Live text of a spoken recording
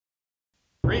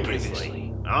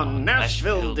Previously on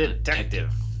Nashville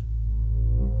Detective.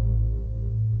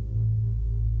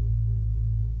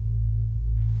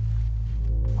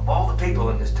 Of all the people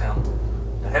in this town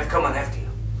that have come after you,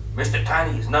 Mr.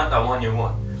 Tiny is not the one you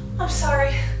want. I'm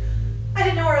sorry. I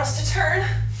didn't know where else to turn.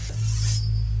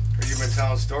 Heard you've been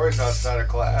telling stories outside of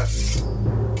class.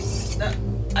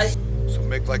 So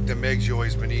make like them eggs you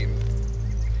always been eating.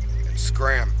 And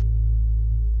scram.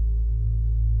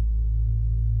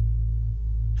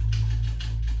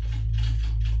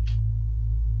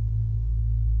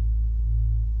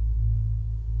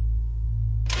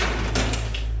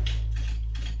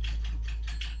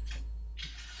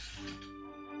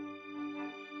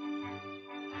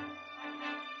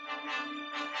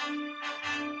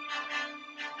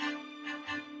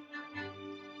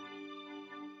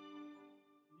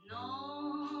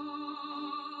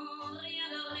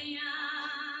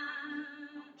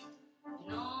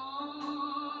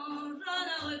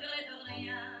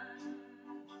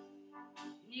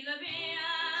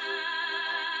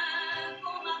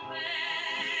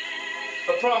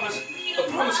 I promise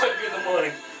I'll be in the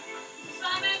morning.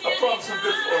 I promise I'm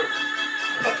good for it.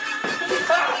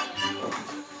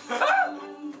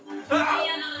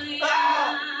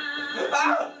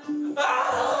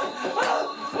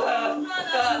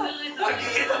 I can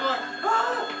get the money.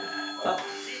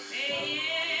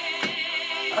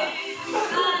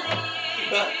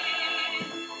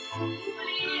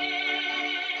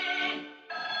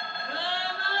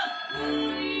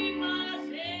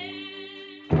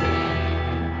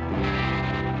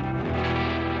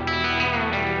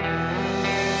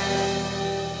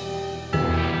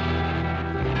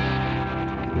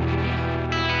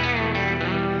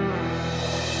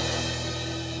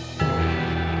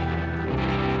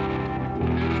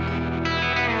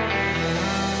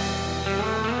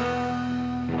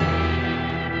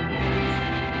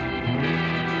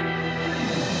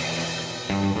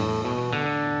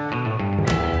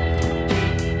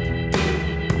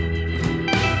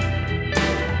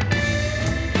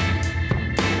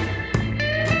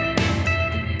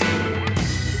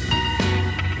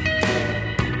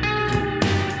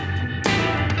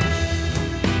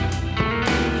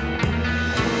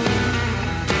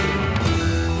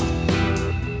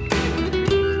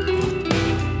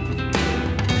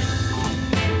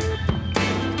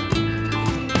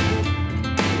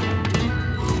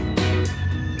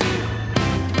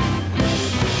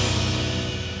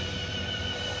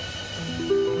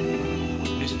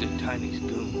 Mr. Tiny's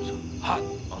goons hot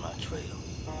on our trail.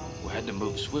 We had to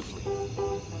move swiftly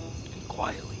and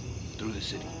quietly through the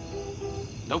city.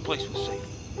 No place was safe.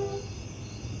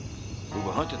 We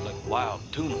were hunted like wild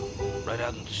tuna right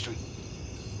out in the street.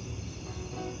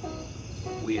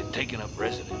 We had taken up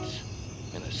residence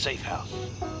in a safe house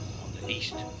on the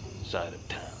east side of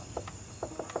town.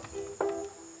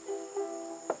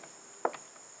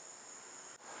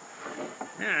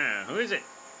 Yeah, who is it?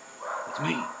 It's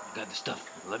me. I got the stuff.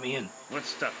 Let me in. What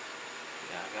stuff?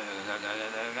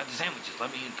 I got the sandwiches.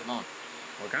 Let me in. Come on.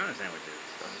 What kind of sandwiches?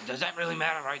 Does that really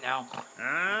matter right now?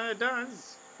 It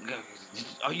does.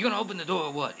 Are you gonna open the door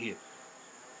or what? Here.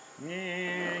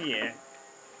 Yeah.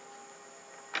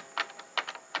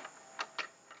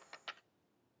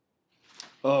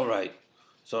 All right.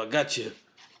 So I got you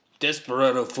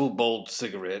Desperado full-bowled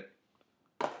cigarette.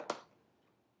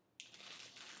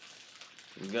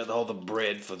 We got all the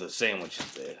bread for the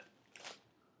sandwiches there.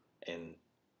 And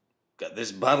got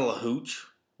this bottle of hooch,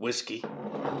 whiskey.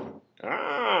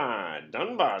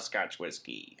 Dunbar Scotch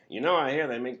whiskey. You know, I hear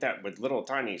they make that with little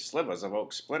tiny slivers of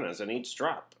oak splinters in each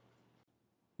drop.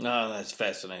 Oh, that's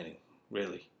fascinating,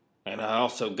 really. And I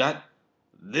also got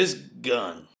this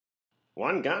gun.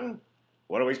 One gun?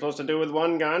 What are we supposed to do with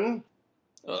one gun?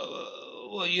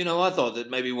 Well, you know, I thought that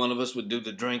maybe one of us would do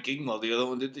the drinking while the other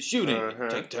one did the shooting.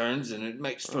 Take turns, and it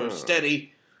makes for a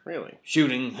steady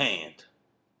shooting hand.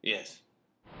 Yes.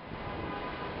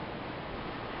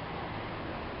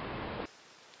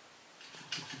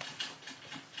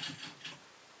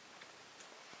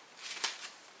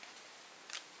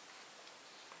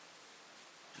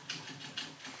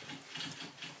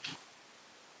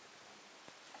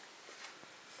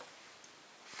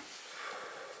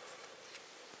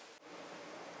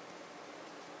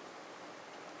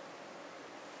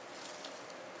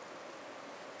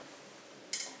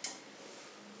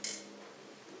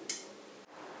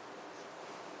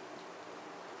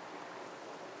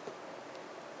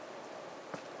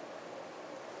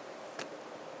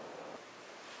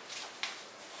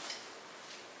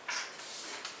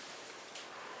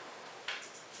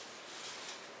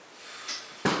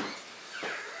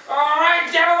 All right,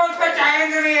 gentlemen, put your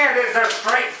hands in the air. This is a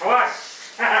straight flush.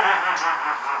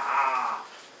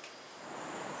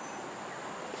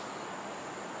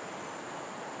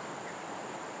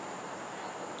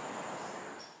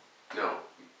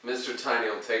 Mr. Tiny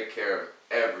will take care of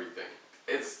everything.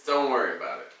 Don't worry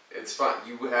about it. It's fine.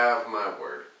 You have my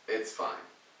word. It's fine.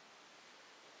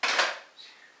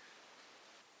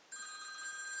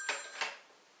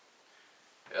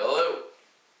 Hello?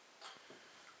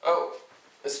 Oh,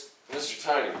 Mr.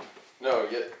 Tiny. No,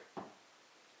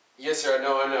 yes, sir.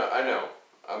 No, I know.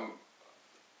 I'm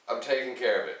taking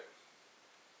care of it.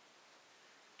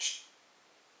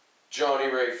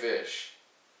 Johnny Ray Fish.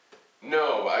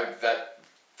 No, that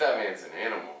man's an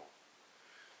animal.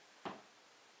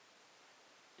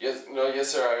 Yes,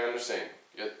 sir. I understand.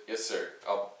 Yes, sir.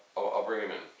 I'll bring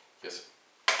him in. Yes, sir.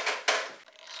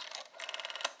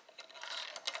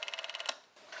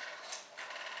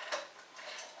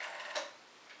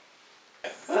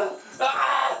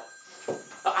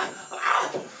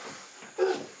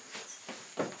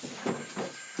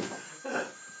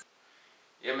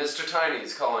 Yeah, Mr.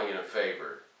 Tiny's calling in a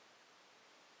favor.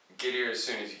 Get here as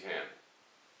soon as you can.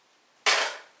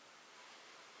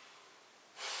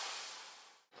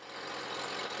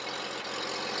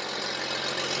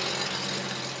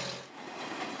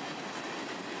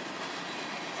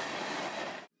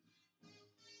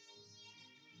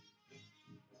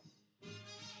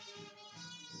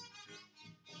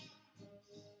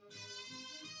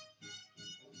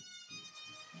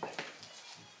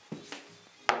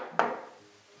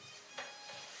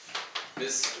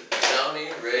 Mr. Johnny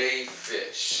Ray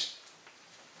Fish.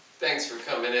 Thanks for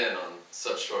coming in on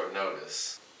such short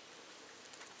notice.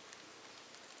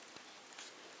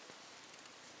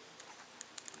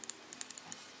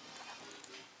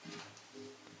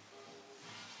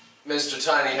 Mr.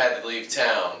 Tiny had to leave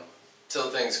town till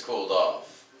things cooled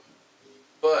off.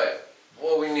 But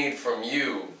what we need from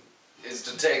you is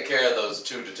to take care of those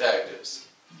two detectives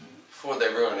before they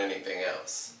ruin anything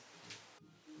else.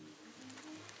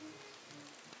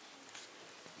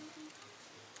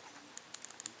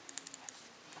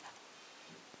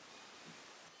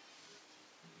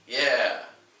 Yeah,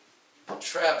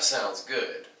 trap sounds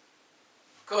good.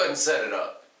 Go ahead and set it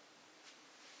up.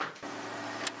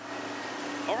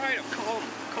 All right, I'm calm.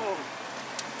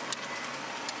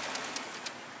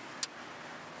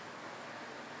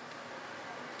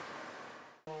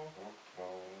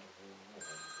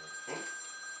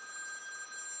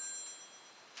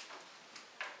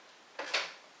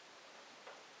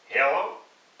 Hello?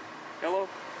 Hello?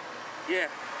 Yeah,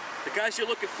 the guys you're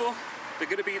looking for, they're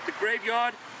gonna be at the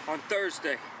graveyard on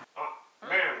Thursday.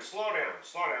 Man, slow down.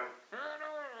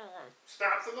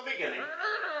 Start from the beginning.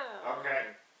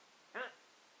 Okay.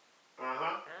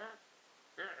 Uh-huh.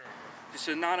 Just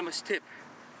an anonymous tip.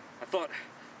 I thought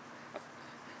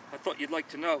you'd like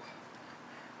to know.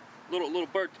 Little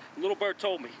bird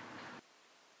told me.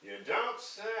 You don't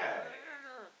say.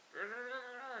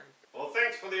 Well,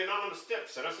 thanks for the anonymous tip,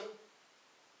 citizen.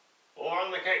 We're on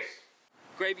the case.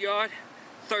 Graveyard,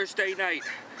 Thursday night.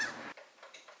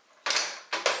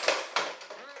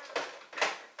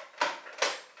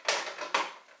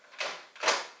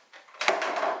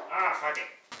 Fuck it.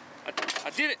 I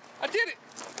did it!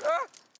 Ah!